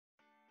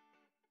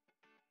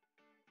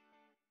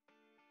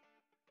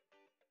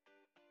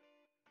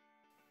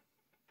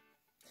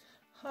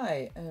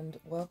Hi and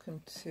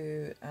welcome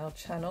to our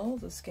channel,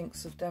 the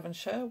Skinks of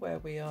Devonshire, where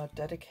we are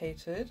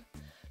dedicated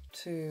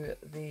to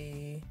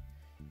the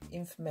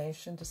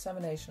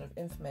dissemination of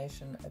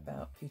information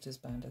about Peter's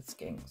banded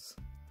skinks.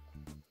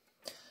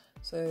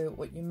 So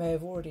what you may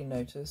have already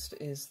noticed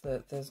is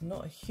that there's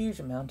not a huge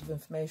amount of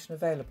information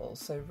available,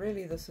 so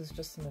really this is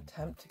just an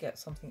attempt to get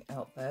something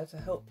out there to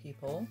help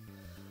people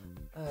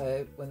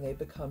when they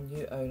become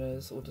new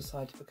owners or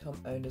decide to become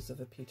owners of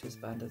a Peter's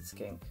banded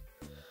skink.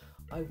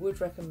 I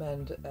would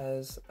recommend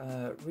as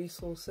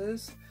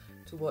resources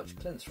to watch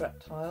Clint's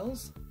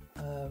Reptiles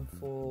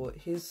for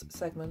his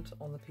segment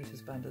on the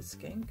Peter's banded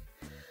skink,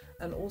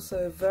 and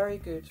also a very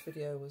good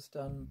video was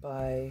done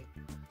by,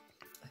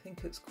 I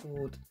think it's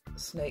called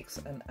Snakes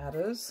and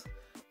Adders,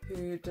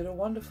 who did a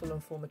wonderful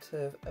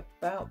informative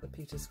about the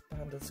Peter's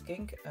banded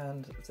skink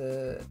and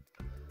the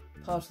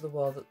part of the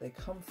world that they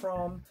come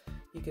from.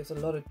 He gives a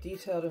lot of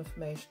detailed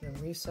information and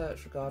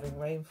research regarding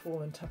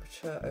rainfall and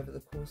temperature over the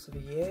course of a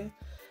year.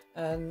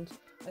 And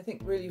I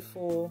think really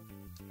for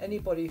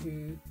anybody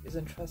who is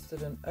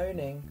interested in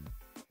owning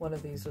one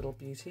of these little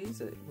beauties,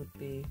 it would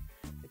be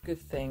a good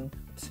thing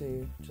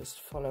to just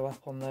follow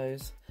up on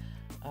those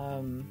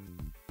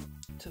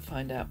to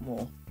find out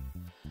more.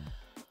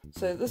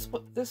 So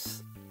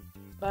this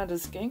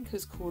banded skink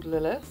is called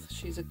Lilith.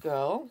 She's a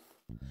girl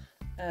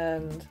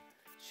and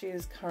she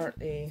is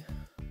currently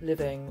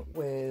living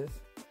with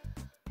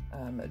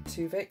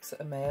two Vics,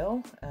 a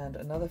male, and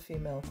another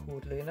female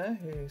called Luna,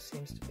 who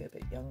seems to be a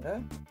bit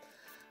younger.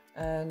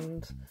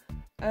 And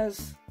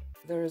as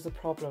there is a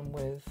problem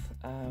with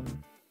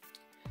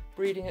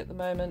breeding at the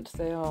moment,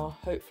 they will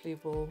hopefully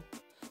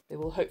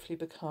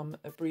become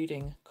a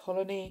breeding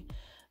colony,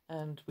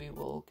 and we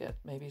will get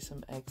maybe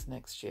some eggs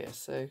next year.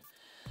 So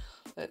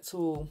let's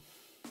all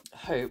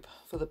hope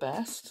for the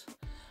best.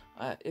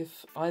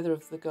 If either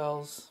of the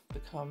girls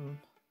become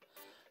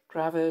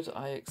gravid,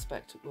 I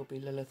expect it will be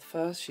Lilith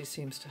first. She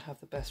seems to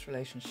have the best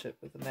relationship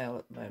with the male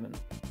at the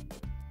moment.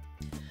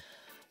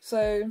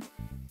 So,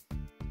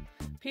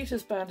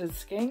 Peter's banded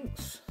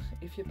skinks,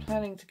 if you're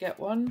planning to get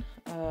one,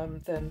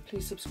 then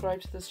please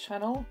subscribe to this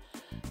channel.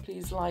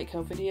 Please like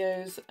our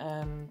videos,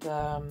 and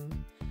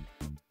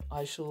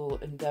I shall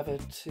endeavour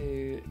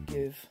to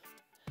give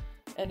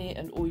any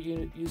and all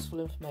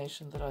useful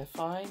information that I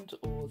find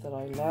or that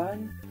I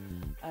learn,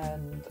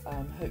 and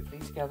hopefully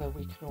together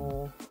we can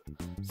all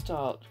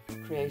start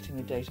creating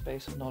a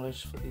database of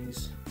knowledge for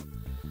these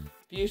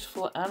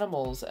beautiful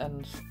animals,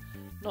 and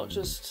not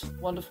just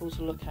wonderful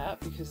to look at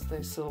because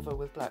they're silver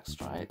with black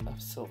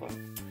stripes,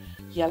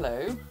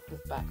 yellow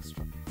with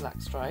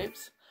black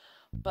stripes,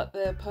 but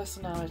their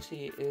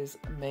personality is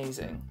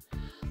amazing.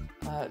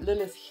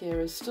 Lilith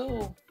here is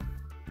still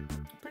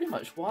pretty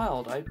much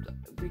wild.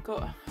 We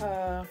got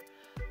her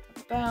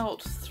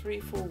about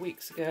 3-4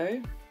 weeks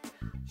ago.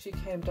 She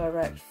came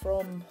direct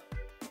from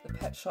the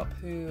pet shop,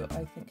 who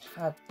I think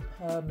had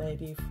her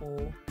maybe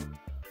for,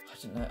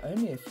 I don't know,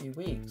 only a few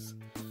weeks.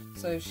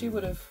 So she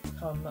would have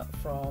come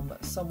from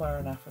somewhere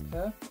in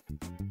Africa,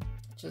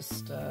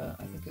 just I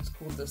think it's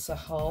called the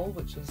Sahel,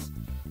 which is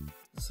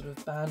the sort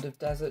of band of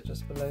desert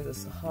just below the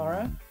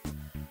Sahara,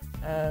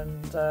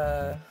 and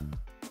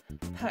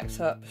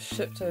packed up,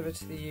 shipped over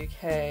to the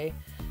UK,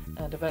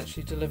 and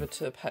eventually delivered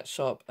to a pet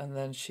shop, and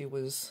then she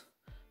was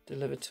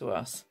delivered to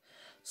us.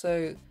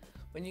 So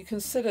when you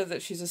consider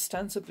that she's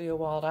ostensibly a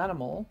wild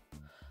animal,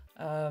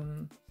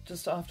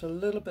 just after a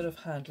little bit of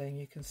handling,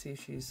 you can see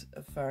she's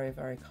a very,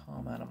 very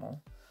calm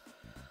animal.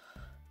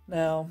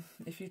 Now,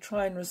 if you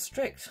try and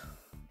restrict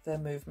their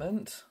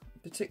movement,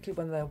 particularly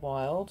when they're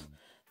wild,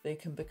 they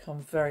can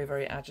become very,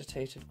 very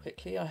agitated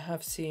quickly. I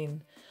have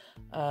seen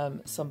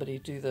somebody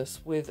do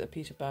this with a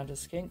Peter banded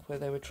skink, where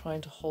they were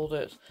trying to hold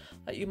it,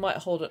 like you might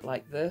hold it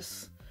like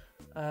this.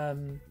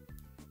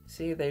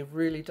 See, they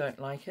really don't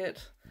like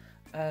it.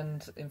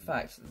 And in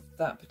fact,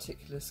 that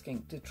particular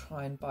skink did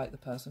try and bite the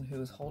person who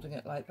was holding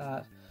it like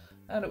that,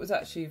 and it was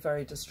actually a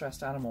very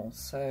distressed animal.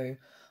 So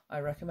I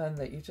recommend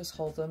that you just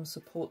hold them,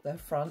 support their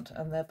front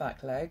and their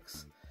back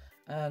legs,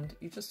 and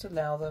you just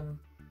allow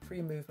them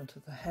free movement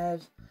of the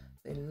head.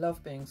 They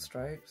love being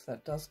stroked,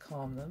 that does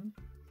calm them.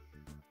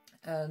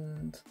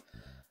 And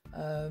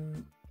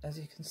as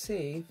you can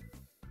see,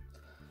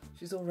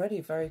 she's already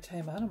a very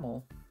tame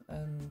animal,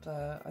 and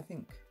I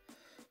think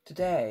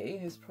today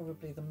is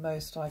probably the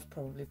most I've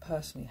probably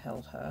personally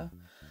held her.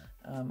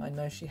 I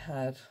know she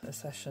had a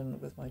session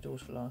with my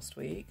daughter last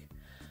week,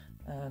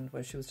 and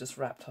where she was just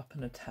wrapped up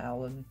in a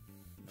towel and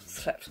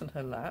slept on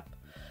her lap.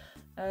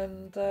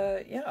 And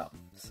yeah,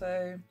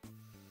 so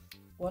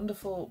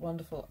wonderful,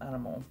 wonderful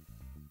animal.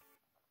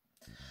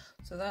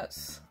 So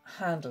that's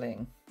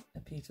handling a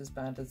Peter's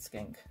banded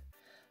skink.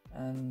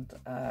 And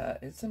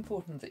it's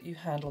important that you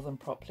handle them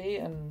properly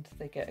and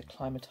they get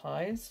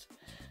acclimatized.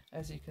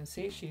 As you can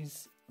see,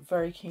 she's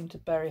very keen to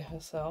bury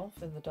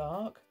herself in the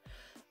dark,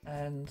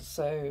 and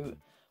so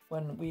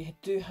when we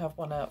do have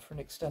one out for an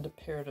extended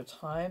period of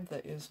time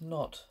that is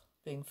not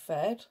being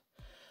fed,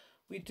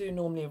 We do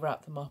normally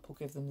wrap them up or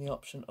give them the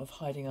option of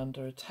hiding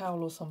under a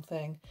towel or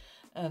something,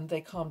 and they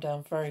calm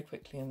down very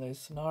quickly in those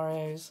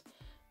scenarios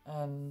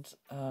and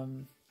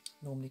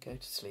normally go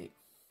to sleep.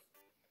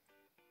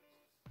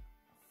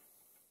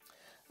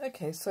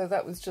 Okay, so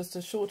that was just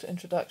a short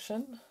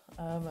introduction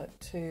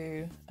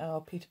to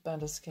our Peter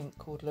Banded skink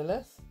called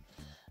Lilith,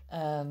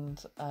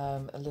 and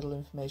a little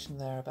information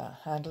there about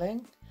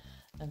handling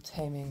and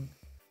taming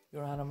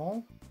your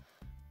animal.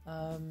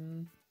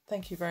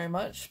 Thank you very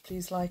much.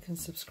 Please like and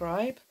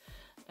subscribe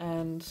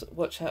and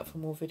watch out for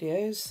more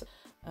videos.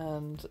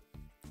 And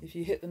if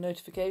you hit the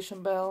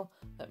notification bell,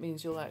 that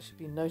means you'll actually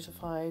be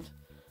notified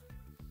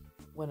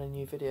when a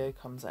new video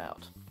comes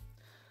out.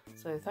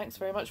 So thanks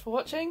very much for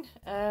watching,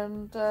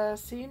 and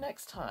see you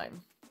next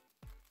time.